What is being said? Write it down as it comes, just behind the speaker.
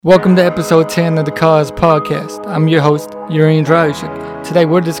Welcome to episode 10 of the Cause podcast. I'm your host, Yuriy Andriyashchuk. Today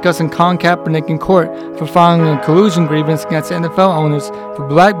we're discussing Colin Kaepernick in court for filing a collusion grievance against NFL owners for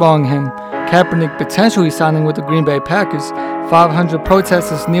blackballing him, Kaepernick potentially signing with the Green Bay Packers, 500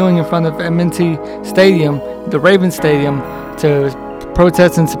 protesters kneeling in front of M&T Stadium, the Ravens Stadium, to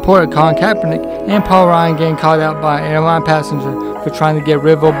protest in support of Colin Kaepernick, and Paul Ryan getting called out by an airline passenger for trying to get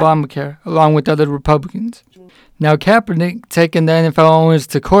rid of Obamacare, along with other Republicans. Now, Kaepernick taking the NFL owners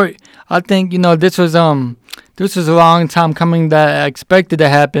to court, I think, this was a long time coming that I expected to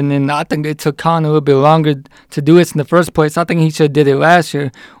happen, and I think it took Colin a little bit longer to do this in the first place. I think he should have did it last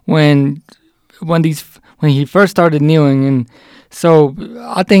year when he first started kneeling, and so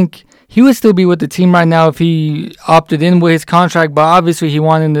I think he would still be with the team right now if he opted in with his contract, but obviously he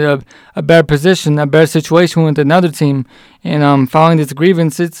wanted a better position, a better situation with another team, and filing this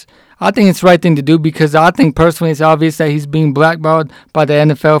grievance, I think it's the right thing to do because I think personally it's obvious that he's being blackballed by the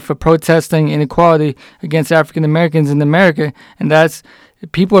NFL for protesting inequality against African Americans in America, and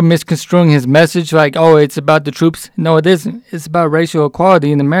people are misconstruing his message like, oh, it's about the troops. No, it isn't. It's about racial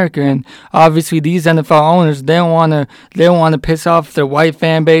equality in America, and obviously these NFL owners, they don't want to piss off their white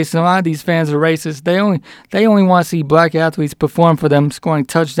fan base, and a lot of these fans are racist. They only want to see black athletes perform for them, scoring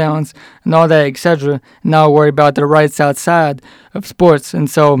touchdowns and all that, etc. Not worry about their rights outside of sports. And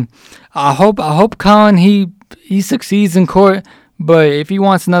so I hope Colin he succeeds in court. But if he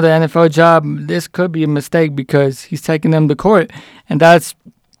wants another NFL job, this could be a mistake because he's taking them to court. And that's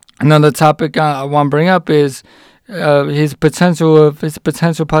another topic I want to bring up is his potential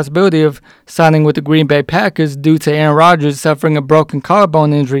possibility of signing with the Green Bay Packers due to Aaron Rodgers suffering a broken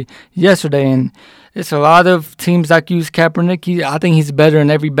collarbone injury yesterday. And it's a lot of teams that use Kaepernick. I think he's better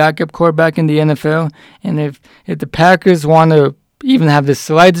than every backup quarterback in the NFL. And if the Packers want to even have the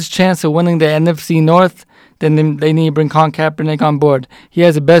slightest chance of winning the NFC North, then they need to bring Colin Kaepernick on board. He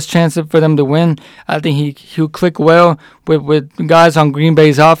has the best chance for them to win. I think he'll click well with guys on Green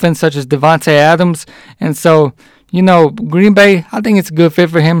Bay's offense, such as Devontae Adams. And so, Green Bay, I think it's a good fit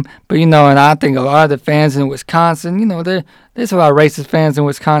for him. But, and I think a lot of the fans in Wisconsin, there's a lot of racist fans in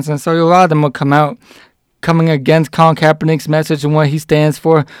Wisconsin. So a lot of them will come out coming against Colin Kaepernick's message and what he stands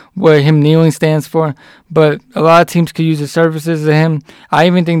for, what him kneeling stands for. But a lot of teams could use the services of him. I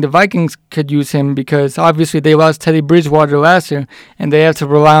even think the Vikings could use him because obviously they lost Teddy Bridgewater last year and they have to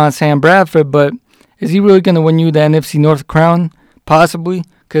rely on Sam Bradford. But is he really going to win you the NFC North crown? Possibly,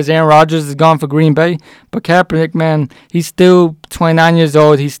 because Aaron Rodgers is gone for Green Bay. But Kaepernick, man, he's still 29 years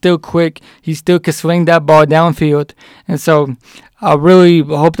old. He's still quick. He still can swing that ball downfield. And so I really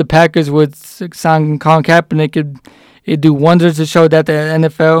hope the Packers would sign Colin Kaepernick. It'd do wonders to show that the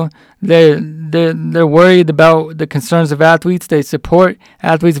NFL, they're worried about the concerns of athletes. They support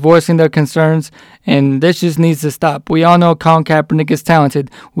athletes voicing their concerns, and this just needs to stop. We all know Colin Kaepernick is talented.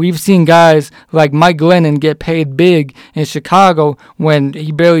 We've seen guys like Mike Glennon get paid big in Chicago when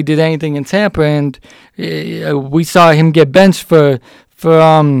he barely did anything in Tampa, and we saw him get benched for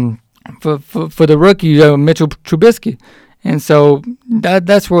the rookie Mitchell Trubisky. And so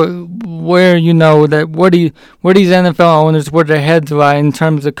that's where these NFL owners, where their heads lie in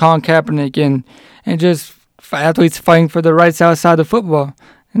terms of Colin Kaepernick and just athletes fighting for their rights outside of football.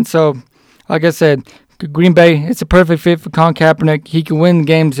 And so, like I said, Green Bay, it's a perfect fit for Colin Kaepernick. He can win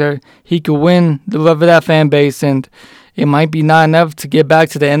games there. He can win the love of that fan base, and it might be not enough to get back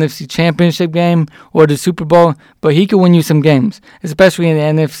to the NFC Championship game or the Super Bowl, but he can win you some games, especially in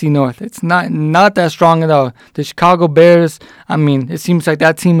the NFC North. It's not that strong at all. The Chicago Bears, it seems like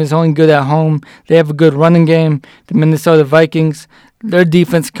that team is only good at home. They have a good running game. The Minnesota Vikings, their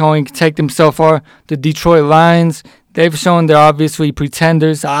defense can only take them so far. The Detroit Lions, they've shown they're obviously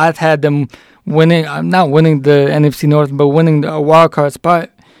pretenders. I've had them not winning the NFC North, but winning a wild card spot.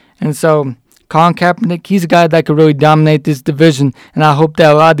 And so Colin Kaepernick, he's a guy that could really dominate this division, and I hope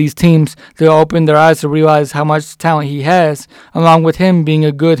that a lot of these teams, they'll open their eyes to realize how much talent he has, along with him being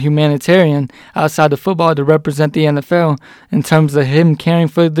a good humanitarian outside of football to represent the NFL in terms of him caring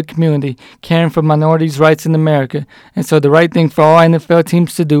for the community, caring for minorities' rights in America. And so the right thing for all NFL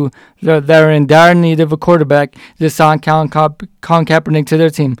teams to do that are in dire need of a quarterback is to sign Colin Kaepernick to their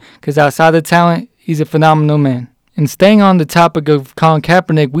team, because outside of talent, he's a phenomenal man. And staying on the topic of Colin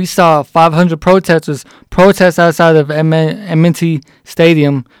Kaepernick, we saw 500 protest outside of M&T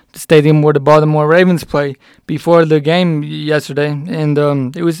Stadium, the stadium where the Baltimore Ravens play, before the game yesterday. And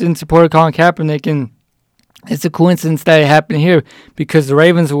it was in support of Colin Kaepernick. And it's a coincidence that it happened here because the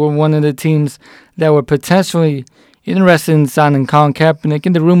Ravens were one of the teams that were potentially interested in signing Colin Kaepernick.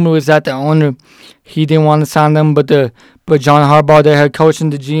 And the rumor was that the owner, he didn't want to sign them, but John Harbaugh, their head coach,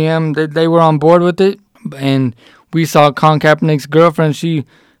 and the GM, they were on board with it. And we saw Colin Kaepernick's girlfriend, she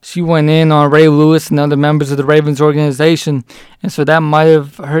she went in on Ray Lewis and other members of the Ravens organization, and so that might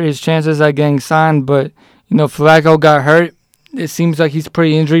have hurt his chances at getting signed. But Flacco got hurt. It seems like he's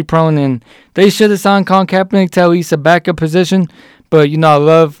pretty injury prone, and they should have signed Colin Kaepernick to at least a backup position. But I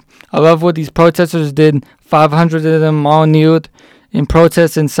love what these protesters did. 500 of them all kneeled in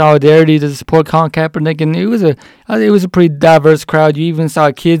protest and solidarity to support Colin Kaepernick, and it was a pretty diverse crowd. You even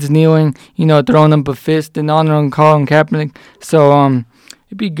saw kids kneeling, throwing up a fist in honor of Colin Kaepernick. So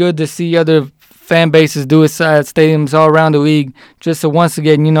it'd be good to see other fan bases do it at stadiums all around the league, just to once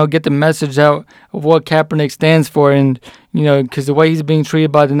again, get the message out of what Kaepernick stands for. And, because the way he's being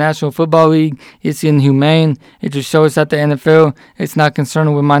treated by the National Football League, it's inhumane. It just shows that the NFL, it's not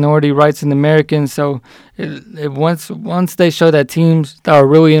concerned with minority rights in Americans. So once they show that teams that are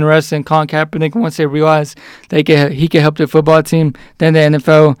really interested in Colin Kaepernick, once they realize he can help their football team, then the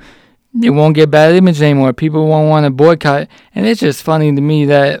NFL, it won't get bad image anymore. People won't want to boycott. And it's just funny to me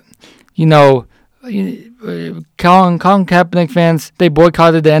that, Colin Kaepernick fans, they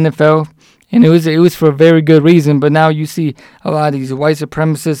boycotted the NFL, and it was for a very good reason. But now you see a lot of these white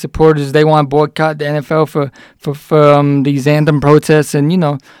supremacist supporters, they want to boycott the NFL for these anthem protests. And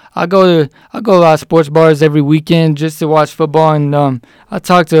I go to a lot of sports bars every weekend just to watch football, and I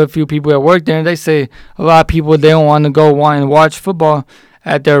talk to a few people that work there, and they say a lot of people, they don't want to go and watch football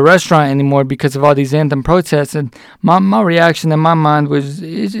at their restaurant anymore because of all these anthem protests. And my reaction in my mind was,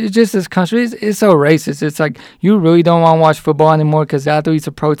 it's just this country, it's so racist. It's like, you really don't want to watch football anymore because the athletes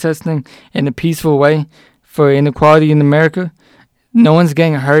are protesting in a peaceful way for inequality in America. No one's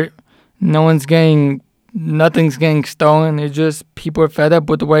getting hurt. Nothing's getting stolen. It's just people are fed up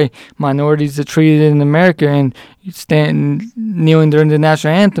with the way minorities are treated in America, and you stand kneeling during the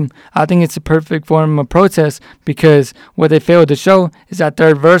national anthem. I think it's a perfect form of protest, because what they failed to show is that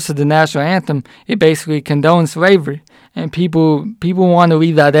third verse of the national anthem, it basically condones slavery. And people want to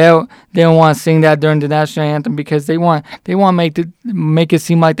leave that out. They don't want to sing that during the national anthem because they want to make it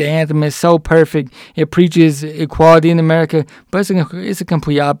seem like the anthem is so perfect. It preaches equality in America, but it's a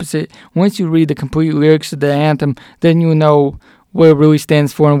complete opposite. Once you read the complete lyrics of the anthem, then you know what it really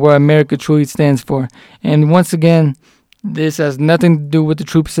stands for and what America truly stands for. And once again, this has nothing to do with the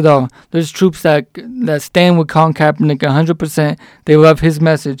troops at all. There's troops that stand with Colin Kaepernick 100%. They love his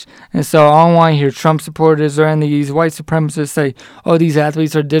message. And so I don't want to hear Trump supporters or any of these white supremacists say, oh, these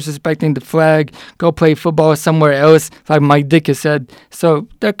athletes are disrespecting the flag. Go play football somewhere else, like Mike Dick has said. So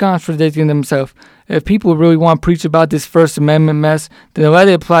they're contradicting themselves. If people really want to preach about this First Amendment mess, then let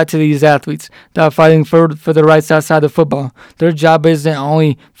it apply to these athletes that are fighting for the rights outside of football. Their job isn't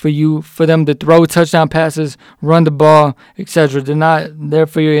only for them to throw touchdown passes, run the ball, etc. They're not there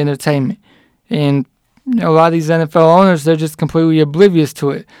for your entertainment. And a lot of these NFL owners, they're just completely oblivious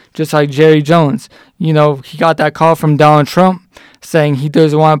to it. Just like Jerry Jones. He got that call from Donald Trump saying he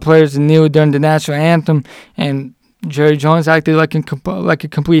doesn't want players to kneel during the national anthem, and Jerry Jones acted like a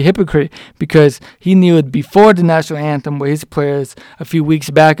complete hypocrite because he kneeled before the national anthem with his players a few weeks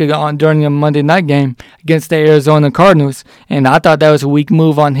back during a Monday night game against the Arizona Cardinals. And I thought that was a weak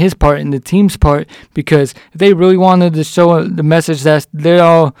move on his part and the team's part, because if they really wanted to show the message that they're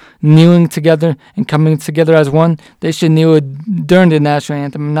all kneeling together and coming together as one, they should kneel during the national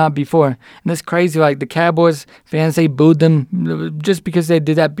anthem, not before. And that's crazy. Like the Cowboys fans, they booed them just because they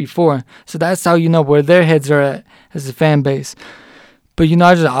did that before. So that's how you know where their heads are at as a fan base. But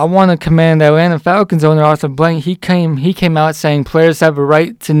I want to commend the Atlanta Falcons owner Arthur Blank. He came out saying players have a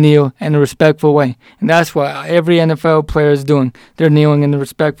right to kneel in a respectful way, and that's what every NFL player is doing. They're kneeling in a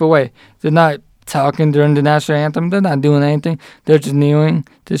respectful way. They're not talking during the national anthem. They're not doing anything. They're just kneeling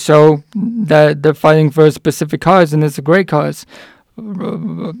to show that they're fighting for a specific cause, and it's a great cause.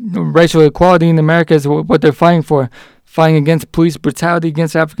 Racial equality in America is what they're fighting for. Fighting against police brutality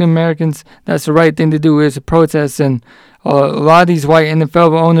against African Americans, that's the right thing to do. Is a protest. And a lot of these white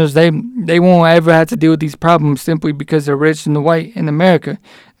NFL owners, they won't ever have to deal with these problems simply because they're rich and white in America.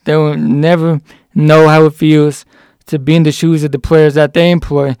 They will never know how it feels to be in the shoes of the players that they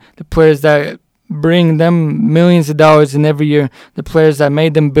employ, the players that bring them millions of dollars in every year, the players that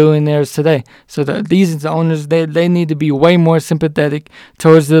made them billionaires today. So these owners, they need to be way more sympathetic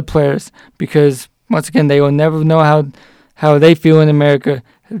towards the players, because once again, they will never know how they feel in America.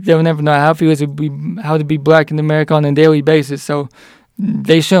 They'll never know how it feels how to be black in America on a daily basis. So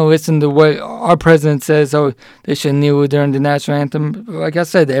they shouldn't listen to what our president says. Oh, they should kneel during the national anthem. Like I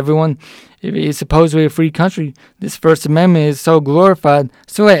said, everyone, it's supposedly a free country. This First Amendment is so glorified.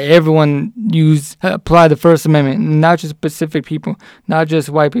 So let everyone apply the First Amendment, not just specific people, not just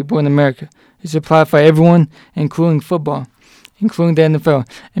white people in America. It should apply for everyone, including football. including the NFL.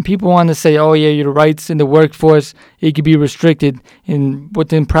 And people want to say, oh yeah, your rights in the workforce, it could be restricted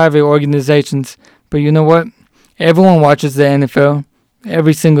within private organizations. But you know what? Everyone watches the NFL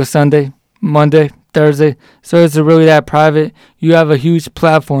every single Sunday, Monday, Thursday. So is it really that private? You have a huge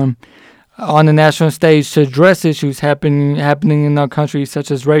platform on the national stage to address issues happening in our country,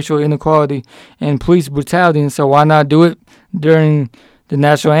 such as racial inequality and police brutality. And so why not do it during the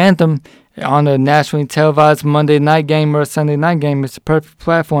national anthem on a nationally televised Monday night game or a Sunday night game? It's a perfect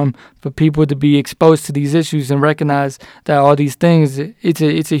platform for people to be exposed to these issues and recognize that all these things,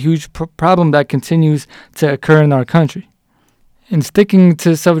 it's a huge problem that continues to occur in our country. And sticking to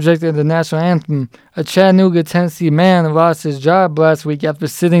the subject of the national anthem, a Chattanooga, Tennessee man lost his job last week after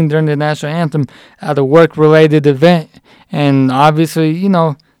sitting during the national anthem at a work-related event. And obviously, you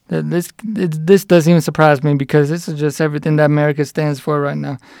know, this doesn't even surprise me, because this is just everything that America stands for right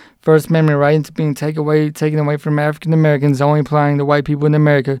now. First Amendment rights being taken away from African Americans, only applying to white people in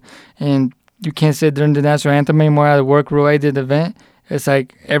America. And you can't sit during the national anthem anymore at a work-related event. It's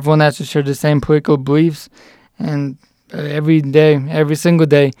like everyone has to share the same political beliefs. And every single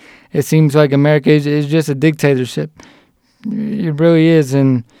day, it seems like America is just a dictatorship. It really is.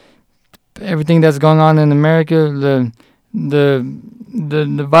 And everything that's going on in America, the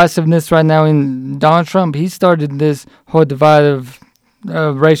divisiveness right now in Donald Trump, he started this whole divide of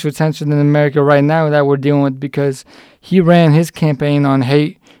racial tension in America right now that we're dealing with, because he ran his campaign on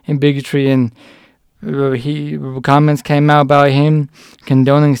hate and bigotry, and comments came out about him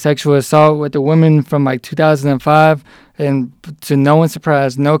condoning sexual assault with a woman from like 2005, and to no one's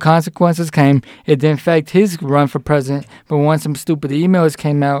surprise, no consequences came. It didn't affect his run for president, but once some stupid emails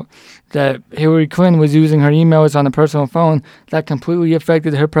came out that Hillary Clinton was using her emails on a personal phone, that completely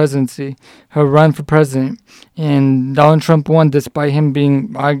affected her presidency, her run for president. And Donald Trump won despite him being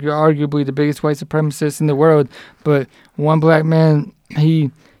arguably the biggest white supremacist in the world. But one black man,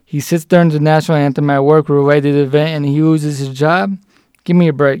 he sits during the national anthem at a work-related event and he loses his job. Give me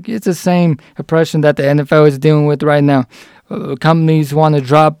a break. It's the same oppression that the NFL is dealing with right now. Companies want to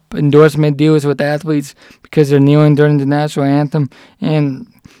drop endorsement deals with athletes because they're kneeling during the national anthem. And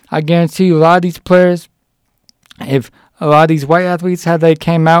I guarantee you, a lot of these players, if a lot of these white athletes, had they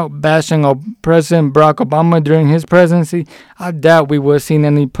came out bashing President Barack Obama during his presidency, I doubt we would have seen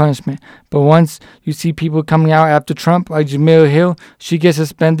any punishment. But once you see people coming out after Trump, like Jamil Hill, she gets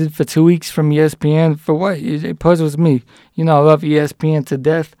suspended for 2 weeks from ESPN for what? It puzzles me. You know, I love ESPN to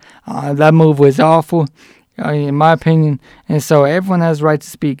death. That move was awful, in my opinion. And so everyone has the right to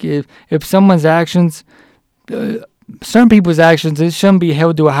speak. If someone's actions, certain people's actions, it shouldn't be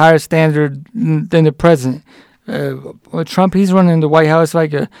held to a higher standard than the president. Trump, he's running the White House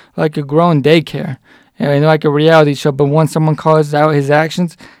like a grown daycare, like a reality show. But once someone calls out his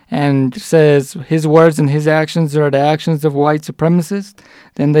actions and says his words and his actions are the actions of white supremacists,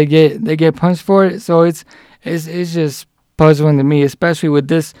 then they get punished for it. So it's just puzzling to me, especially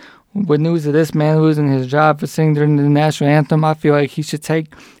with news of this man losing his job for singing during the national anthem. I feel like he should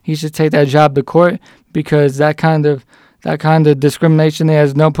take that job to court, because that kind of discrimination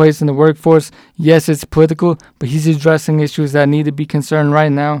has no place in the workforce. Yes, it's political, but he's addressing issues that need to be concerned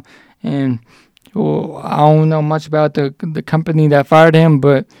right now. And I don't know much about the company that fired him,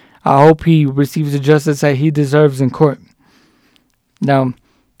 but I hope he receives the justice that he deserves in court. Now,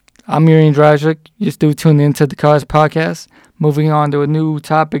 I'm Yuriy Andriyashchuk. You're still tuned into the Cause Podcast. Moving on to a new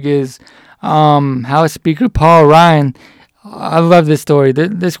topic is House Speaker Paul Ryan. I love this story.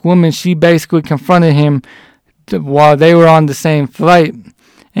 This woman, she basically confronted him while they were on the same flight,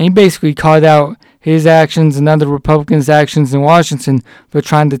 and he basically called out his actions and other Republicans' actions in Washington for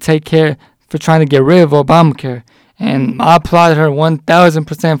trying to get rid of Obamacare. And I applaud her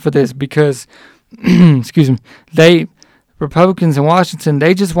 1,000% for this, because excuse me, Republicans in Washington,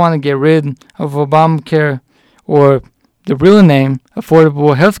 they just want to get rid of Obamacare, or the real name,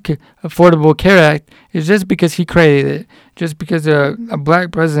 Affordable Care Act, is just because he created it, just because a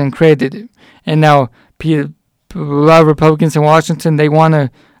black president created it. And now a lot of Republicans in Washington, they want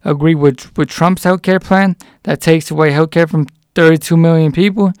to agree with Trump's healthcare plan that takes away healthcare from 32 million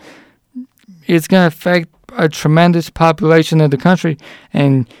people. It's going to affect a tremendous population of the country,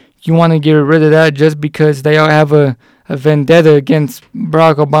 and you want to get rid of that just because they all have a vendetta against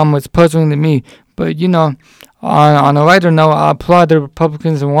Barack Obama. It's puzzling to me. But, you know, on a lighter note, I applaud the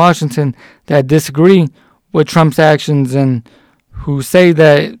Republicans in Washington that disagree with Trump's actions and who say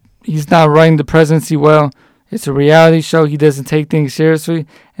that he's not running the presidency well. It's a reality show. He doesn't take things seriously,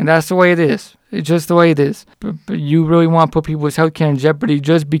 and that's the way it is. It's just the way it is. But you really want to put people's health care in jeopardy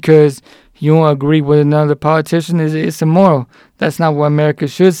just because you don't agree with another politician? It's immoral. That's not what America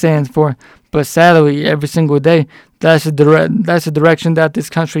should stand for. But sadly, every single day, that's the direction that this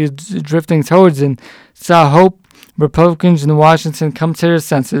country is drifting towards. And so I hope Republicans in Washington come to their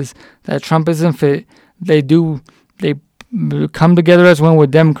senses that Trump isn't fit. They come together as one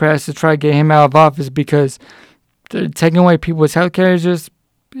with Democrats to try to get him out of office, because taking away people's health care it just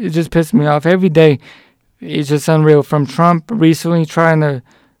pisses me off. Every day, it's just unreal. From Trump recently trying to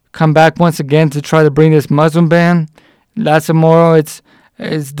come back once again to try to bring this Muslim ban. That's immoral.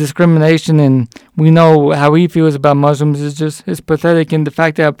 It's discrimination, and we know how he feels about Muslims. It's pathetic, and the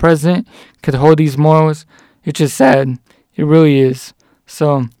fact that a president could hold these morals, it's just sad. It really is.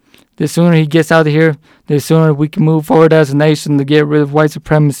 So the sooner he gets out of here, the sooner we can move forward as a nation to get rid of white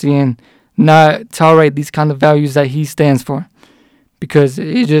supremacy and not tolerate these kind of values that he stands for, because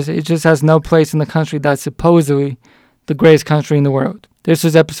it just has no place in the country that's supposedly the greatest country in the world. This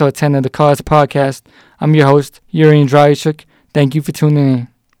was episode 10 of the Cause Podcast. I'm your host, Yuriy Andriyashchuk. Thank you for tuning in.